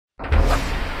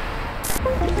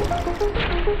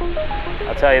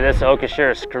I'll tell you, this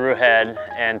Okashira Screwhead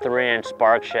and 3-inch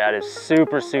spark shad is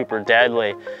super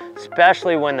deadly,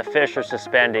 especially when the fish are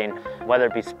suspending, whether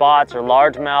it be spots or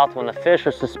largemouth. When the fish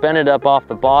are suspended up off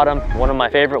the bottom, one of my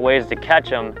favorite ways to catch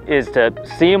them is to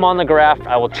see them on the graph.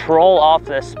 I will troll off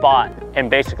this spot and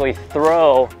basically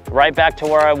throw right back to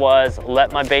where I was,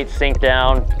 let my bait sink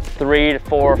down 3 to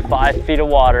 4, 5 feet of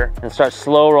water and start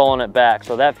slow rolling it back.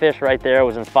 So that fish right there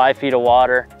was in 5 feet of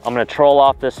water. I'm gonna troll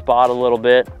off this spot a little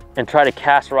bit and try to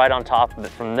cast right on top of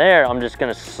it. From there, I'm just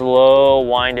gonna slow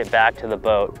wind it back to the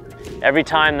boat. Every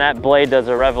time that blade does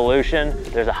a revolution,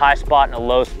 there's a high spot and a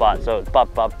low spot. So it's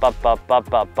bop, bop, bop, bop, bop,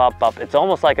 bop, bop, bop. It's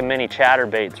almost like a mini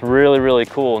chatterbait. It's really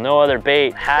cool. No other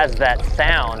bait has that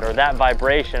sound or that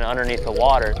vibration underneath the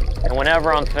water. And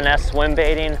whenever I'm finesse swim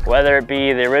baiting, whether it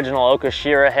be the original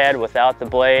Okashira head without the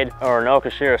blade or an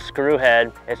Okashira screw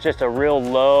head, it's just a real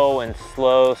low and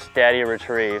slow, steady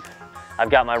retrieve. I've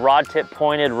got my rod tip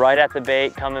pointed right at the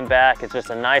bait coming back. It's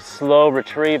just a nice slow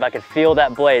retrieve. I can feel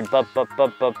that blade, bup, bup,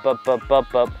 bup, bup, bup, bup,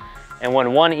 bup, bup. And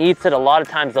when one eats it, a lot of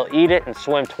times they'll eat it and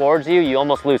swim towards you. You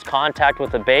almost lose contact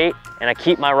with the bait. And I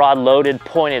keep my rod loaded,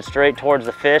 pointed straight towards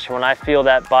the fish. When I feel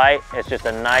that bite, it's just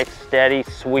a nice steady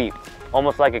sweep,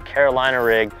 almost like a Carolina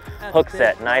rig hook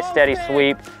set. Nice steady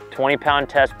sweep, 20-pound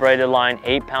test braided line,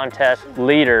 8-pound test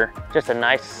leader. Just a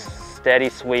nice steady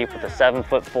sweep with a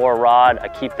 7'4" rod. I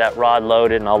keep that rod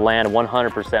loaded and I'll land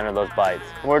 100% of those bites.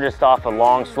 We're just off a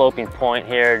long sloping point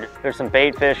here. There's some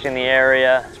bait fish in the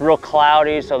area. It's real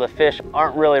cloudy, so the fish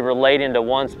aren't really relating to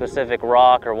one specific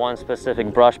rock or one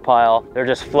specific brush pile. They're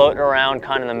just floating around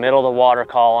kind of in the middle of the water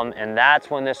column, and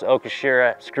that's when this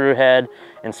Okashira Screwhead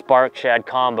and spark shad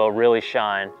combo really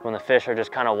shine. When the fish are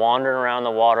just kind of wandering around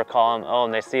the water column, oh,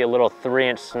 and they see a little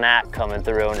 3-inch snack coming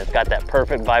through and it's got that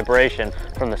perfect vibration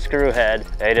from the screwhead,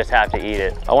 they just have to eat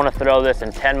it. I want to throw this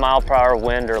in 10-mile-per-hour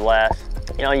wind or less.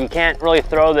 You know, you can't really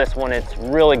throw this when it's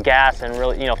really gas and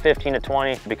really, 15 to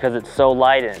 20 because it's so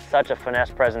light and it's such a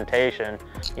finesse presentation.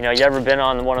 You know, you ever been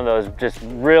on one of those just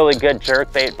really good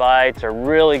jerkbait bites or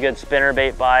really good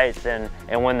spinnerbait bites, and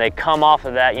when they come off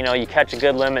of that, you catch a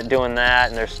good limit doing that,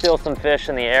 and there's still some fish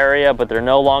in the area, but they're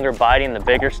no longer biting the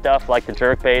bigger stuff like the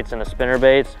jerkbaits and the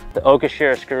spinnerbaits. The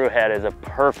Okashira Screwhead is a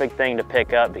perfect thing to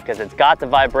pick up because it's got the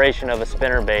vibration of a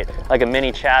spinnerbait, like a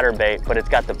mini chatterbait, but it's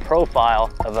got the profile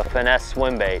of a finesse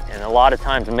swim bait. And a lot of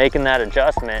times making that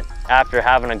adjustment after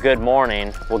having a good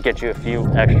morning will get you a few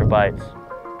extra bites.